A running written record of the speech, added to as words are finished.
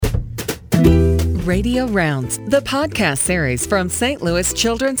Radio Rounds, the podcast series from St. Louis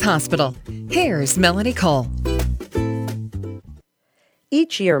Children's Hospital. Here's Melanie Cole.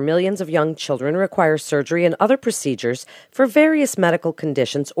 Each year, millions of young children require surgery and other procedures for various medical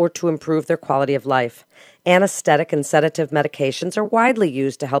conditions or to improve their quality of life. Anesthetic and sedative medications are widely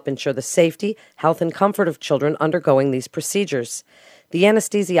used to help ensure the safety, health, and comfort of children undergoing these procedures. The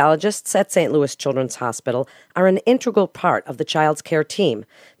anesthesiologists at St. Louis Children's Hospital are an integral part of the child's care team.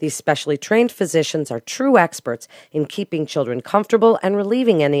 These specially trained physicians are true experts in keeping children comfortable and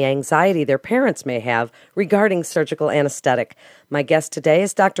relieving any anxiety their parents may have regarding surgical anesthetic. My guest today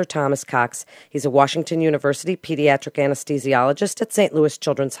is Dr. Thomas Cox. He's a Washington University pediatric anesthesiologist at St. Louis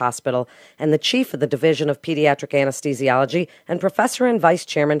Children's Hospital and the chief of the Division of Pediatric Anesthesiology and professor and vice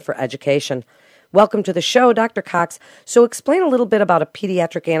chairman for education. Welcome to the show, Dr. Cox. So explain a little bit about a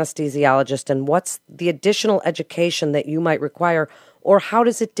pediatric anesthesiologist and what's the additional education that you might require, or how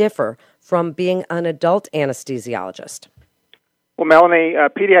does it differ from being an adult anesthesiologist? Well, Melanie,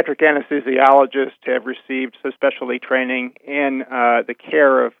 pediatric anesthesiologists have received specialty training in the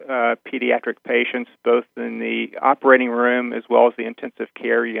care of pediatric patients, both in the operating room as well as the intensive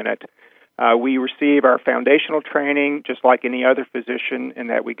care unit. We receive our foundational training just like any other physician in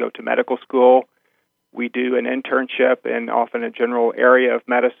that we go to medical school. We do an internship in often a general area of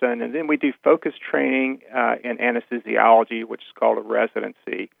medicine, and then we do focused training in anesthesiology, which is called a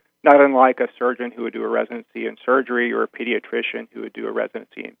residency, not unlike a surgeon who would do a residency in surgery or a pediatrician who would do a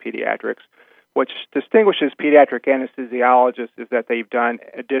residency in pediatrics. What distinguishes pediatric anesthesiologists is that they've done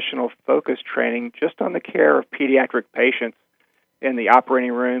additional focused training just on the care of pediatric patients in the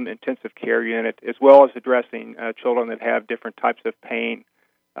operating room, intensive care unit, as well as addressing children that have different types of pain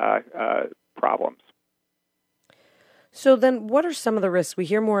problems. So then what are some of the risks? We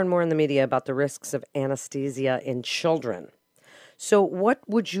hear more and more in the media about the risks of anesthesia in children. So what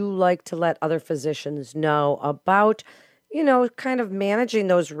would you like to let other physicians know about, kind of managing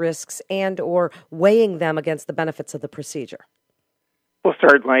those risks and or weighing them against the benefits of the procedure? Well,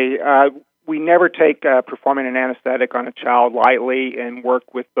 certainly. We never take performing an anesthetic on a child lightly and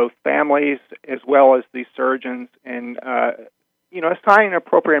work with both families as well as the surgeons and, assigning an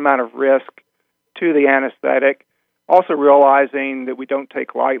appropriate amount of risk to the anesthetic. Also realizing that we don't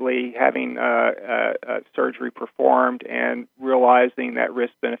take lightly having surgery performed and realizing that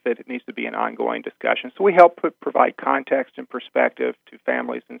risk-benefit, it needs to be an ongoing discussion. So we help provide context and perspective to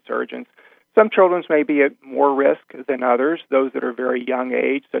families and surgeons. Some children may be at more risk than others, those that are very young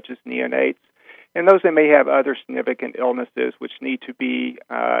age, such as neonates, and those that may have other significant illnesses which need to be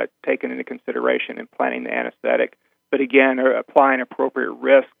taken into consideration in planning the anesthetic, but again, are applying appropriate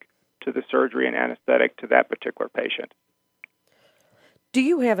risk to the surgery and anesthetic to that particular patient. Do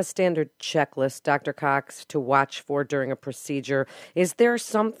you have a standard checklist, Dr. Cox, to watch for during a procedure? Is there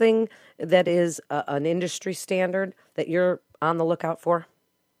something that is an industry standard that you're on the lookout for?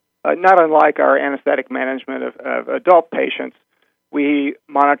 Not unlike our anesthetic management of adult patients, we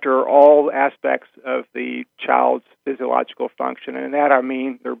monitor all aspects of the child's physiological function, and in that I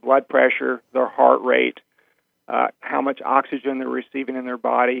mean their blood pressure, their heart rate, how much oxygen they're receiving in their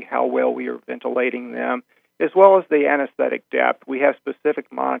body, how well we are ventilating them, as well as the anesthetic depth. We have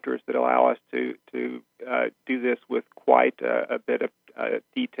specific monitors that allow us to do this with quite a bit of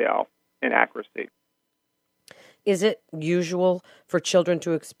detail and accuracy. Is it usual for children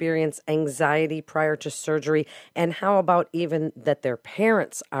to experience anxiety prior to surgery? And how about even that their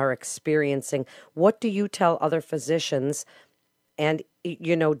parents are experiencing? What do you tell other physicians? And,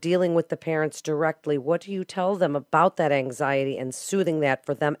 dealing with the parents directly, what do you tell them about that anxiety and soothing that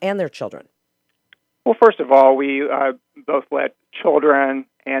for them and their children? Well, first of all, we both let children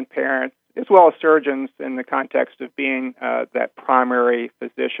and parents, as well as surgeons, in the context of being that primary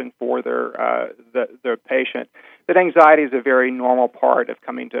physician for their patient, that anxiety is a very normal part of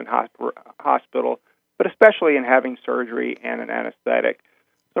coming to a hospital, but especially in having surgery and an anesthetic.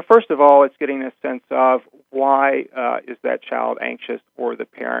 So first of all, it's getting a sense of why is that child anxious or the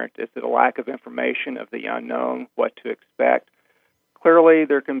parent? Is it a lack of information of the unknown, what to expect? Clearly,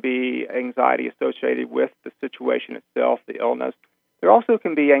 there can be anxiety associated with the situation itself, the illness. There also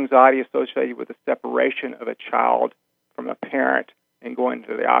can be anxiety associated with the separation of a child from a parent and going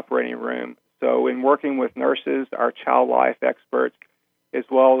to the operating room. So in working with nurses, our child life experts, as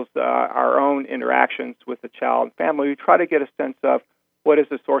well as our own interactions with the child and family, we try to get a sense of what is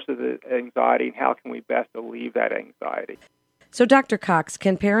the source of the anxiety and how can we best alleviate that anxiety. So, Dr. Cox,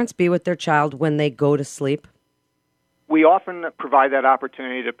 can parents be with their child when they go to sleep? We often provide that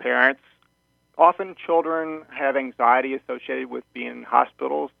opportunity to parents. Often children have anxiety associated with being in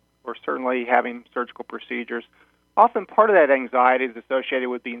hospitals or certainly having surgical procedures Often part of that anxiety is associated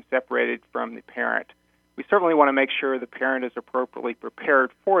with being separated from the parent. We certainly want to make sure the parent is appropriately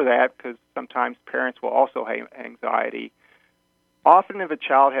prepared for that, because sometimes parents will also have anxiety. Often if a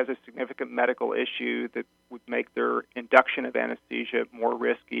child has a significant medical issue that would make their induction of anesthesia more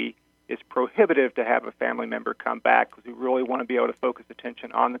risky, it's prohibitive to have a family member come back, because we really want to be able to focus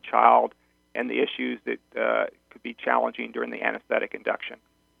attention on the child and the issues that could be challenging during the anesthetic induction.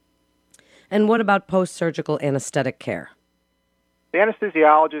 And what about post-surgical anesthetic care? The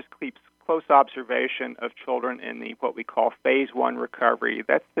anesthesiologist keeps close observation of children in the what we call phase 1 recovery.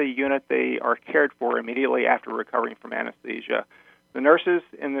 That's the unit they are cared for immediately after recovering from anesthesia. The nurses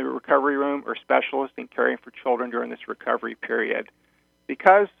in the recovery room are specialists in caring for children during this recovery period.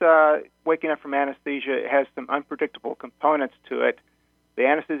 Because waking up from anesthesia has some unpredictable components to it, the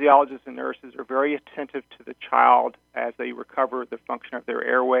anesthesiologists and nurses are very attentive to the child as they recover the function of their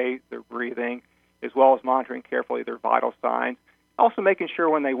airway, their breathing, as well as monitoring carefully their vital signs. Also making sure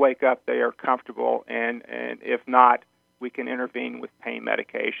when they wake up they are comfortable, and if not, we can intervene with pain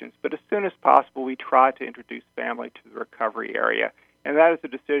medications. But as soon as possible, we try to introduce family to the recovery area, and that is a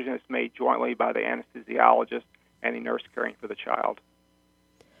decision that's made jointly by the anesthesiologist and the nurse caring for the child.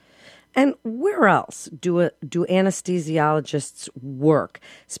 And where else do anesthesiologists work?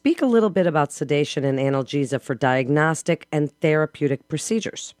 Speak a little bit about sedation and analgesia for diagnostic and therapeutic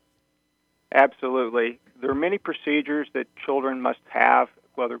procedures. Absolutely. There are many procedures that children must have,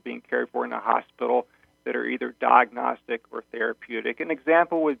 whether being cared for in a hospital, that are either diagnostic or therapeutic. An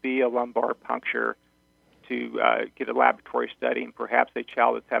example would be a lumbar puncture to get a laboratory study and perhaps a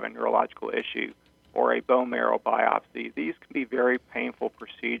child that's having a neurological issue, or a bone marrow biopsy. These can be very painful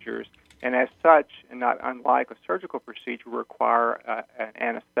procedures, and as such, and not unlike a surgical procedure, require an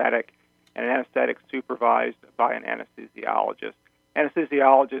anesthetic, and an anesthetic supervised by an anesthesiologist.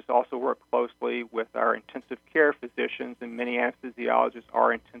 Anesthesiologists also work closely with our intensive care physicians, and many anesthesiologists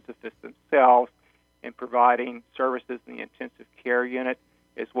are intensivists themselves in providing services in the intensive care unit,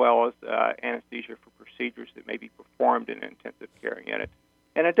 as well as anesthesia for procedures that may be performed in an intensive care unit.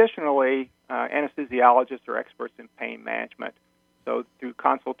 And additionally, anesthesiologists are experts in pain management. So through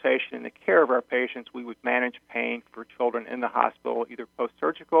consultation and the care of our patients, we would manage pain for children in the hospital, either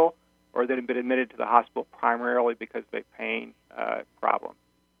post-surgical or that have been admitted to the hospital primarily because of a pain problem.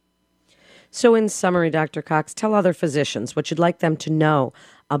 So in summary, Dr. Cox, tell other physicians what you'd like them to know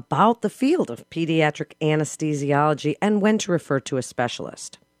about the field of pediatric anesthesiology and when to refer to a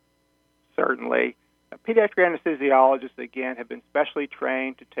specialist. Certainly. Pediatric anesthesiologists, again, have been specially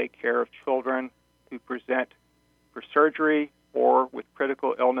trained to take care of children who present for surgery or with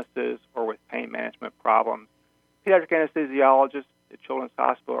critical illnesses or with pain management problems. Pediatric anesthesiologists at Children's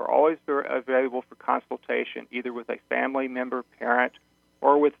Hospital are always available for consultation, either with a family member, parent,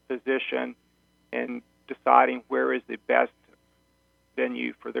 or with a physician, in deciding where is the best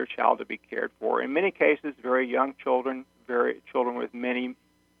venue for their child to be cared for. In many cases, very young children, children with many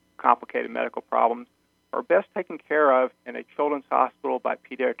complicated medical problems, are best taken care of in a children's hospital by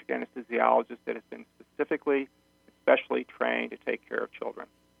pediatric anesthesiologists that has been specially trained to take care of children.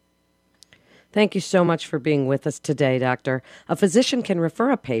 Thank you so much for being with us today, Doctor. A physician can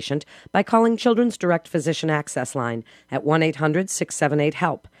refer a patient by calling Children's Direct Physician Access Line at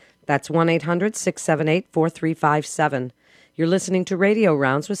 1-800-678-HELP. That's 1-800-678-4357. You're listening to Radio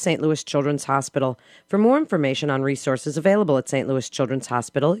Rounds with St. Louis Children's Hospital. For more information on resources available at St. Louis Children's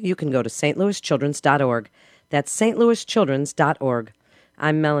Hospital, you can go to stlouischildrens.org. That's stlouischildrens.org.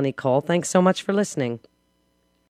 I'm Melanie Cole. Thanks so much for listening.